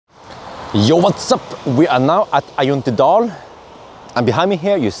Yo, what's up? We are now at Untitled, and behind me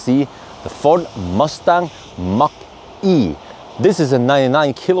here you see the Ford Mustang Mach-E. This is a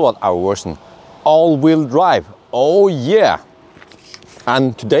 99 kilowatt hour version, all-wheel drive. Oh yeah!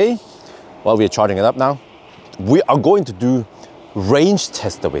 And today, while we are charging it up now, we are going to do range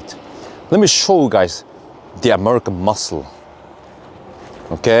test of it. Let me show you guys the American muscle.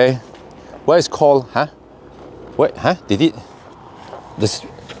 Okay, what is called? Wait, Did it? This.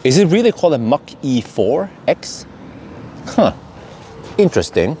 Is it really called a Mach-E 4X? Huh,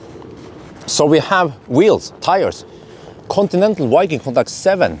 interesting. So we have wheels, tires, Continental Viking Contact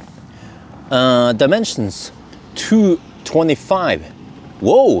 7, dimensions 225.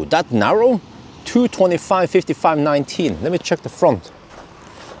 Whoa, that narrow? 225, 55, 19. Let me check the front.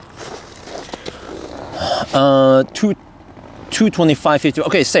 225, 50.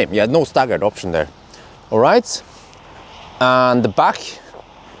 Okay, same. Yeah, no staggered option there. All right. And the back.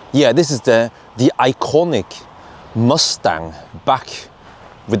 Yeah, this is the iconic Mustang back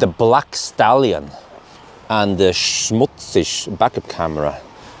with the black stallion and the schmutzish backup camera.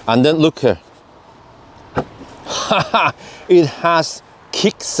 And then look here. It has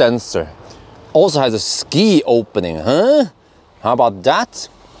kick sensor. Also has a ski opening, huh? How about that?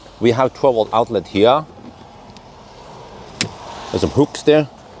 We have 12-volt outlet here. There's some hooks there.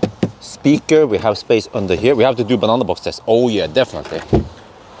 Speaker, we have space under here. We have to do banana box test. Oh yeah, definitely.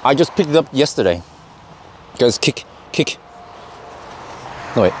 I just picked it up yesterday. Guys, kick.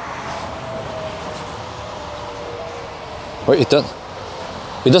 No, wait. Wait, it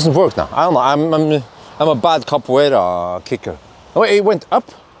doesn't work now. I don't know. I'm a bad capoeira kicker. Oh, wait, it went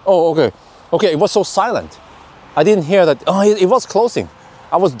up. Oh, okay. Okay, it was so silent. I didn't hear that. Oh, it was closing.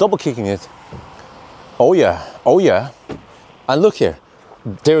 I was double kicking it. Oh yeah. Oh yeah. And look here.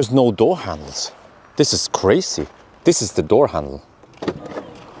 There's no door handles. This is crazy. This is the door handle.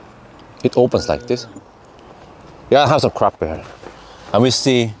 It opens like this. Yeah, I have some crap here. And we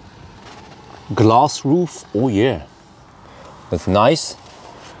see glass roof. Oh yeah. That's nice.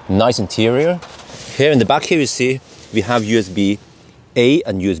 Nice interior. Here in the back here you see we have USB-A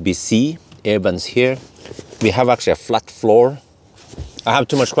and USB-C air vents here. We have actually a flat floor. I have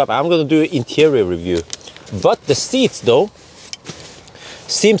too much crap. I'm gonna do an interior review. But the seats though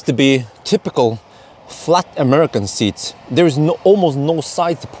seems to be typical flat American seats. There is almost no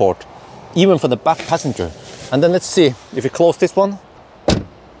side support, even for the back passenger. And then let's see if you close this one.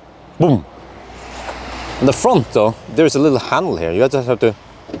 Boom. In the front though, there's a little handle here. You just have to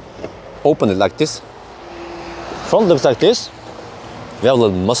open it like this. Front looks like this. We have a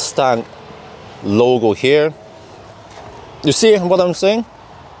little Mustang logo here. You see what I'm saying?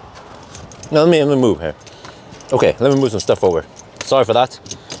 Now let me move here. Okay, let me move some stuff over. Sorry for that.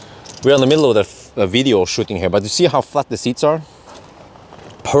 We're in the middle of the video shooting here, but you see how flat the seats are?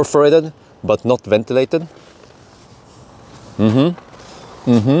 Perforated, but not ventilated. Oh,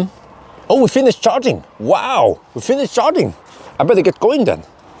 we finished charging. Wow, we finished charging. I better get going then.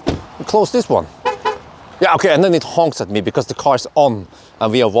 Close this one. Yeah, okay, and then it honks at me because the car is on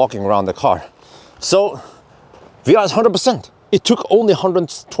and we are walking around the car. So we are at 100%. It took only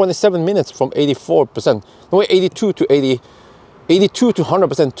 127 minutes from 84%. No, wait, 82 to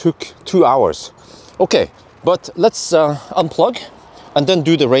 100% took 2 hours. Okay, but let's unplug and then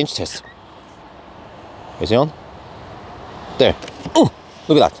do the range test. Is it on? There. Ooh,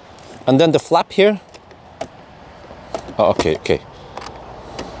 look at that. And then the flap here. Oh, okay.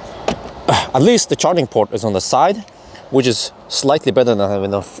 At least the charging port is on the side, which is slightly better than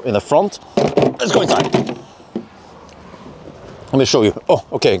in the front. Let's go inside. Let me show you. Oh,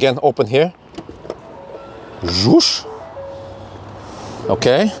 okay, again, open here. Zhoosh.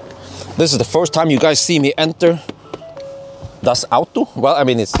 Okay. This is the first time you guys see me enter Das Auto. Well, I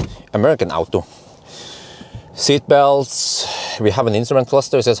mean, it's American Auto. Seat belts. We have an instrument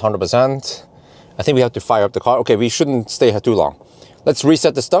cluster. It says 100%. I think we have to fire up the car. Okay, we shouldn't stay here too long. Let's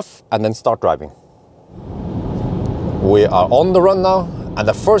reset the stuff and then start driving. We are on the run now. And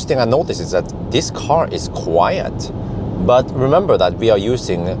the first thing I notice is that this car is quiet. But remember that we are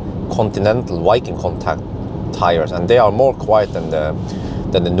using Continental Viking Contact tires, and they are more quiet than the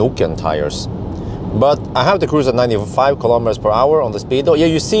Nokian tires. But I have the cruise at 95 kilometers per hour on the speedo. Yeah,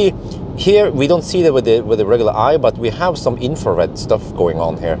 you see here we don't see that with the regular eye, but we have some infrared stuff going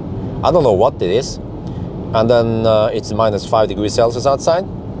on here. I don't know what it is. And then it's minus 5 degrees Celsius outside.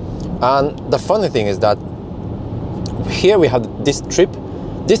 And the funny thing is that here we have this trip.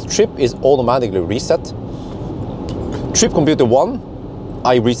 This trip is automatically reset. Trip computer 1,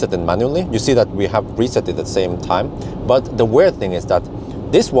 I reset it manually. You see that we have reset it at the same time. But the weird thing is that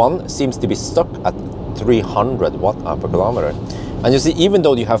this one seems to be stuck at 300 watt per kilometer. And you see, even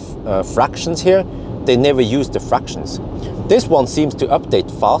though you have fractions here, they never use the fractions. This one seems to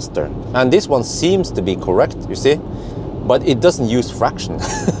update faster, and this one seems to be correct, you see, but it doesn't use fraction.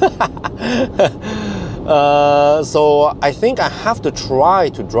 So I think I have to try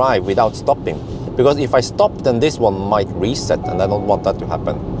to drive without stopping, because if I stop, then this one might reset, and I don't want that to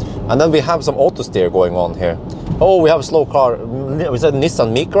happen. And then we have some auto steer going on here. Oh, we have a slow car. Was that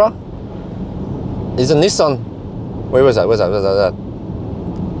Nissan Micra? Is a Nissan? Where was that? Where's that?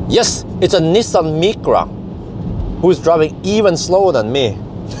 Yes, it's a Nissan Micra, who's driving even slower than me.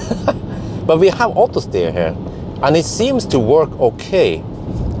 But we have auto steer here, and it seems to work okay.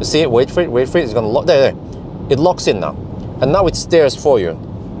 You see, wait for it, it's gonna lock, there. It locks in now. And now it steers for you.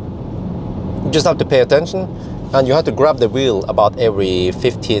 You just have to pay attention, and you have to grab the wheel about every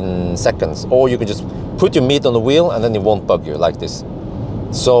 15 seconds, or you can just put your meat on the wheel and then it won't bug you like this.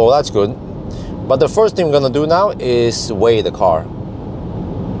 So that's good. But the first thing we're gonna do now is weigh the car.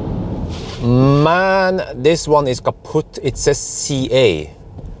 Man, this one is kaput. It says CA.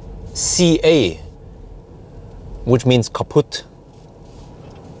 CA, which means kaput.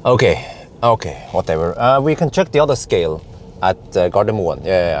 Okay, whatever. We can check the other scale at Gardermoen.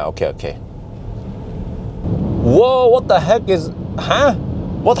 Yeah, okay. Whoa, what the heck is... Huh?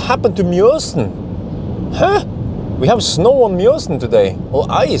 What happened to Mjøsen? Huh? We have snow on Mjøsen today. Or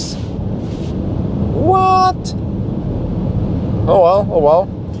ice. What? Oh well.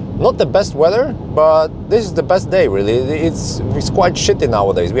 Not the best weather, but this is the best day, really. It's quite shitty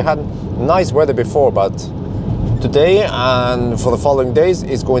nowadays. We had nice weather before, but today and for the following days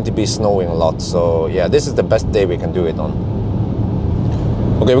it's going to be snowing a lot. So yeah, this is the best day we can do it on.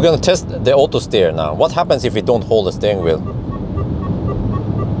 Okay, we're gonna test the auto steer now. What happens if we don't hold the steering wheel?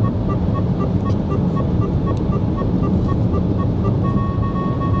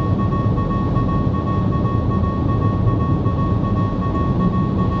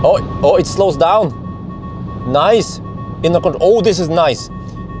 Oh, it slows down. Nice. In the control. Oh, this is nice.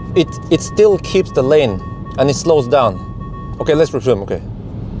 It still keeps the lane and it slows down. Okay, let's resume. Okay,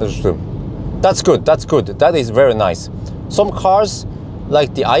 let's resume. That's good. That is very nice. Some cars,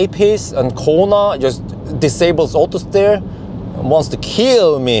 like the I-Pace and Kona, just disables auto steer, wants to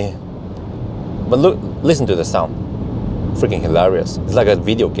kill me. But look, listen to the sound. Freaking hilarious. It's like a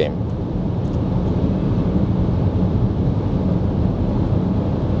video game.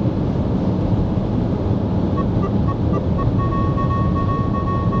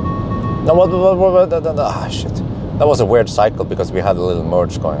 Now what shit. That was a weird cycle because we had a little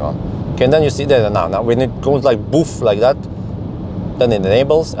merge going on. Okay, and then you see there now when it goes like boof like that, then it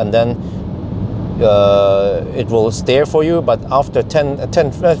enables, and then it will steer for you, but after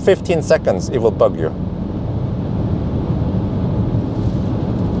 15 seconds it will bug you.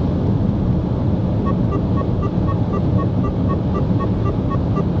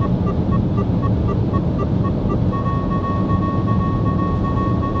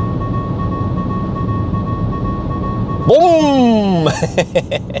 Boom!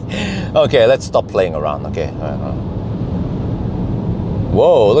 Okay, let's stop playing around. Okay.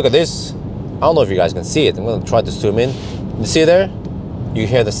 Whoa, look at this. I don't know if you guys can see it. I'm going to try to zoom in. You see there? You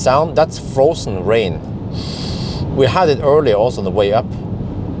hear the sound? That's frozen rain. We had it earlier also on the way up.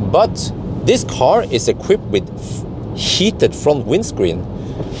 But this car is equipped with heated front windscreen.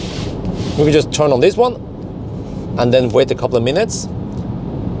 We can just turn on this one and then wait a couple of minutes,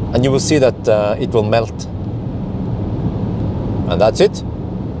 and you will see that it will melt. And that's it.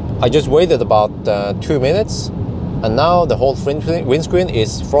 I just waited about 2 minutes, and now the whole windscreen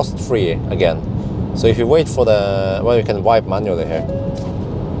is frost-free again. So if you wait for the... well, you can wipe manually here.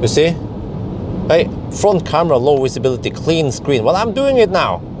 You see? Hey, front camera, low visibility, clean screen. Well, I'm doing it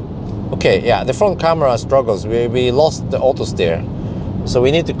now. Okay, yeah, the front camera struggles. We lost the auto steer. So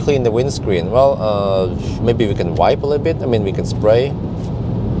we need to clean the windscreen. Well, maybe we can wipe a little bit. I mean, we can spray.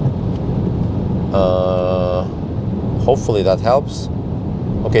 Hopefully that helps.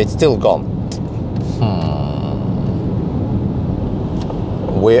 Okay, it's still gone.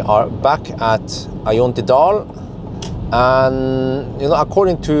 We are back at Untitled, and you know,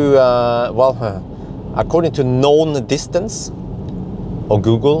 according to according to known distance, or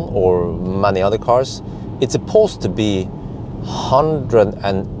Google, or many other cars, it's supposed to be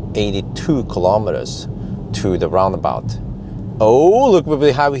 182 kilometers to the roundabout. Oh, look what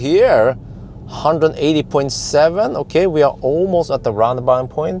we have here. 180.7. Okay, we are almost at the roundabout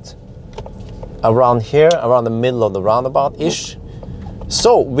point. Around here, around the middle of the roundabout-ish.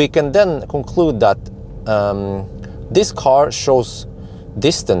 So we can then conclude that this car shows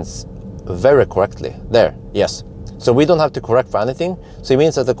distance very correctly. There, yes. So we don't have to correct for anything. So it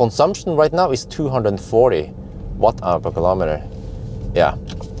means that the consumption right now is 240 watt-hour per kilometer. Yeah.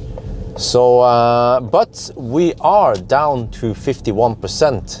 So, but we are down to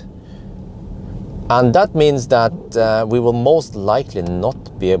 51%. And that means that we will most likely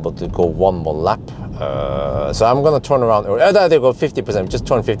not be able to go one more lap. So I'm gonna turn around, there they go, 50%, just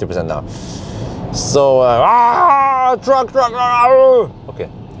turn 50% now. So, truck, okay.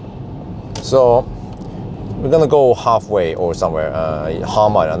 So, we're gonna go halfway or somewhere,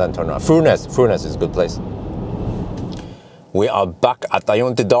 Hamar, and then turn around. Furnes is a good place. We are back at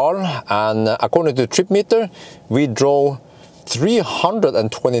Ayuntidal, and according to the trip meter, we drove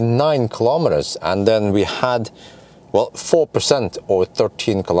 329 kilometers, and then we had, well, 4% or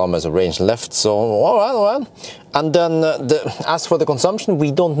 13 kilometers of range left. So, all right. And then as for the consumption,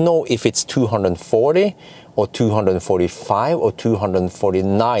 we don't know if it's 240 or 245 or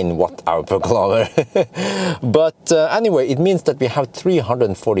 249 watt-hour per kilometer. But anyway, it means that we have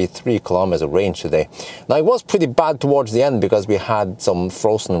 343 kilometers of range today. Now, it was pretty bad towards the end because we had some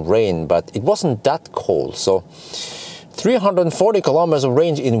frozen rain, but it wasn't that cold. So 340 kilometers of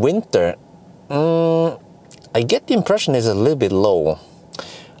range in winter, I get the impression is a little bit low.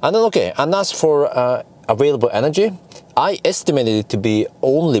 And then, okay, and as for available energy, I estimated it to be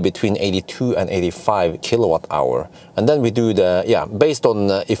only between 82 and 85 kilowatt hour. And then we do the, based on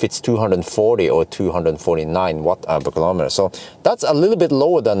if it's 240 or 249 watt hour per kilometer. So that's a little bit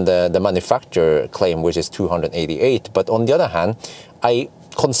lower than the manufacturer claim, which is 288. But on the other hand, I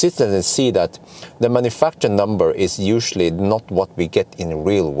consistently see that the manufacturer number is usually not what we get in the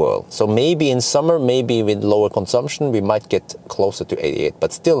real world. So maybe in summer, maybe with lower consumption, we might get closer to 88.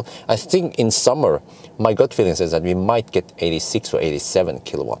 But still, I think in summer, my gut feeling says that we might get 86 or 87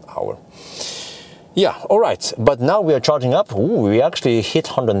 kilowatt hour. Yeah, all right. But now we are charging up. Ooh, we actually hit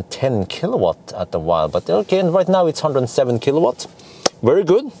 110 kilowatt at a while. But okay, and right now it's 107 kilowatt. Very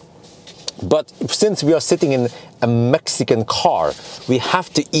good. But since we are sitting in a Mexican car, we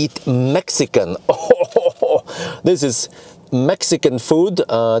have to eat Mexican. Oh, this is Mexican food,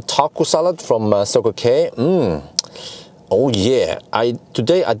 taco salad from Circle K. Oh yeah,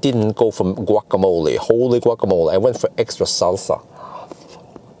 today I didn't go for guacamole, holy guacamole. I went for extra salsa.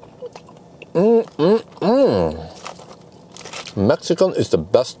 Mexican is the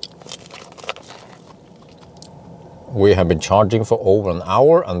best. We have been charging for over an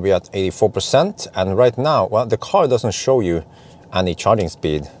hour and we're at 84%. And right now, well, the car doesn't show you any charging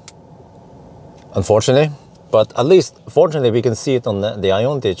speed, unfortunately. But at least, fortunately, we can see it on the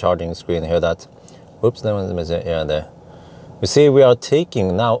Ionity charging screen here that, whoops, let me see, yeah, there. We see we are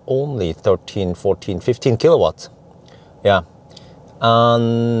taking now only 13, 14, 15 kilowatts. Yeah.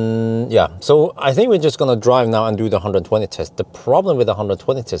 Yeah, so I think we're just gonna drive now and do the 120 test. The problem with the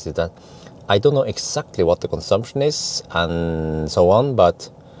 120 test is that I don't know exactly what the consumption is and so on,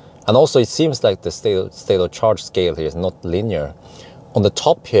 and also it seems like the state of charge scale here is not linear. On the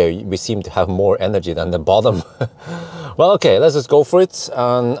top here, we seem to have more energy than the bottom. Well, okay, let's just go for it.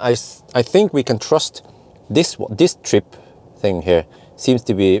 And I think we can trust this trip thing here seems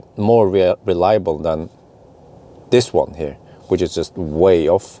to be more reliable than this one here, which is just way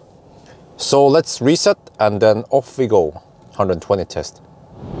off. So let's reset and then off we go. 120 test.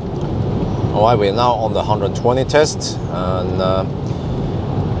 All right, we're now on the 120 test, and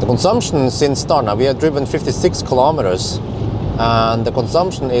the consumption since start now, we have driven 56 kilometers, and the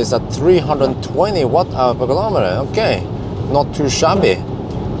consumption is at 320 watt-hour per kilometer. Okay, not too shabby.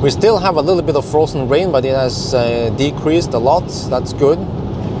 We still have a little bit of frozen rain, but it has decreased a lot. That's good.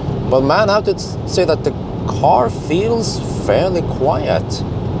 But man, I have to say that the car feels fairly quiet.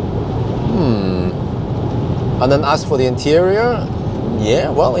 And then as for the interior, yeah,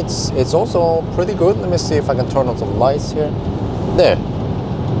 well, it's also pretty good. Let me see if I can turn on some lights here. There.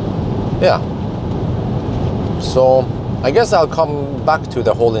 Yeah. So I guess I'll come back to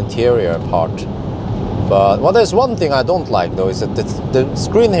the whole interior part. But well, there's one thing I don't like though, is that the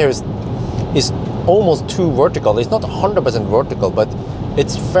screen here is almost too vertical. It's not 100% vertical, but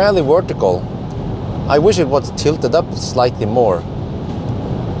it's fairly vertical. I wish it was tilted up slightly more.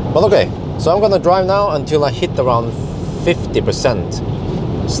 But okay, so I'm gonna drive now until I hit around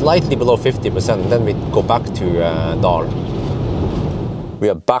 50%, slightly below 50%, then we go back to Dal. We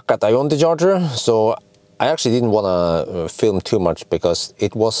are back at Ionity charger, so I actually didn't want to film too much because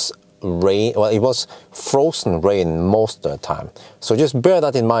it was rain. Well, it was frozen rain most of the time. So just bear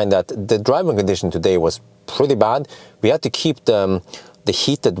that in mind, that the driving condition today was pretty bad. We had to keep the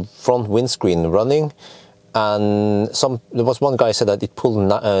heated front windscreen running, and there was one guy said that it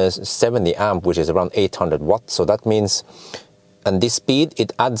pulled 70 amp, which is around 800 watts. So that means and this speed,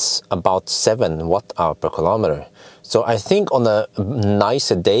 it adds about 7 watt-hour per kilometer. So I think on a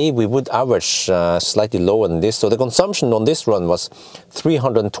nicer day, we would average slightly lower than this. So the consumption on this run was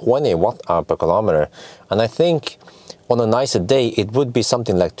 320 watt-hour per kilometer. And I think on a nicer day, it would be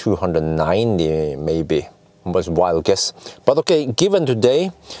something like 290 maybe. Was a wild guess. But okay, given today,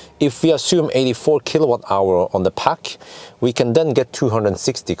 if we assume 84 kilowatt hour on the pack, we can then get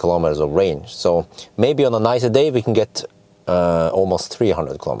 260 kilometers of range. So maybe on a nicer day, we can get almost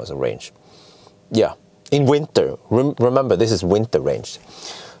 300 kilometers of range. Yeah, in winter. Remember, this is winter range.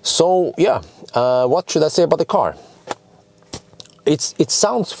 So yeah, what should I say about the car? It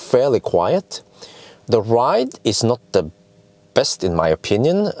sounds fairly quiet. The ride is not the best in my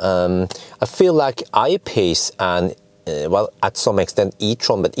opinion. I feel like I-Pace and well, at some extent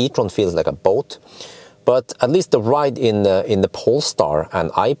e-tron, but e-tron feels like a boat. But at least the ride in the Polestar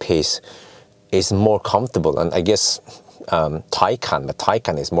and I-Pace is more comfortable, and I guess Taycan, but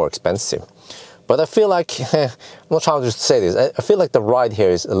Taycan is more expensive. But I feel like, I'm not trying to say this, I feel like the ride here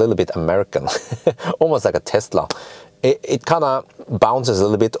is a little bit American, almost like a Tesla. It kind of bounces a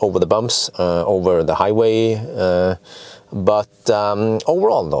little bit over the bumps, over the highway, but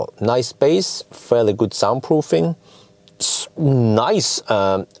overall though, nice space, fairly good soundproofing, nice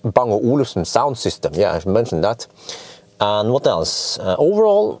Bang & Olufsen sound system, yeah, I mentioned that. And what else?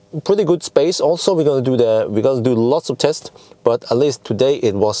 Overall, pretty good space. Also, we're gonna do lots of tests, but at least today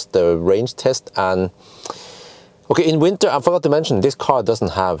it was the range test. And okay, in winter, I forgot to mention, this car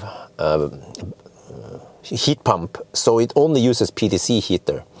doesn't have heat pump, so it only uses PTC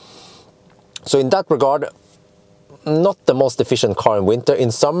heater. So in that regard, not the most efficient car in winter.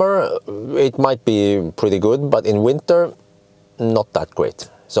 In summer, it might be pretty good, but in winter, not that great.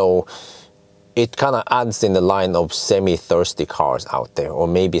 So it kind of adds in the line of semi-thirsty cars out there, or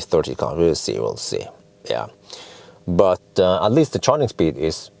maybe 30 cars. We'll see. Yeah, but at least the charging speed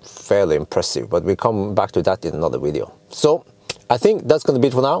is fairly impressive. But we'll come back to that in another video. So I think that's going to be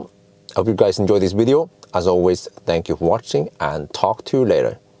it for now. I hope you guys enjoyed this video. As always, thank you for watching, and talk to you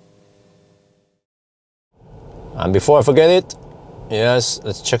later. And before I forget it, yes,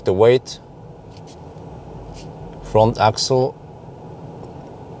 let's check the weight. Front axle.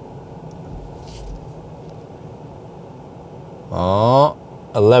 Oh,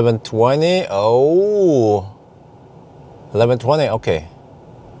 1120. Oh, 1120. Okay,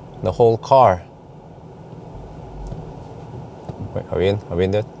 the whole car. Wait, are we in? Are we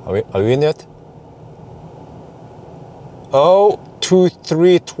in it? Are we in it? Oh,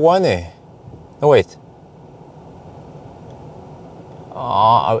 2320. No, wait.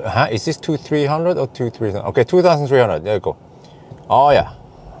 Is this 2300 or 2300? Okay, 2300. There you go. Oh yeah.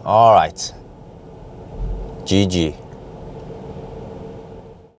 All right. GG.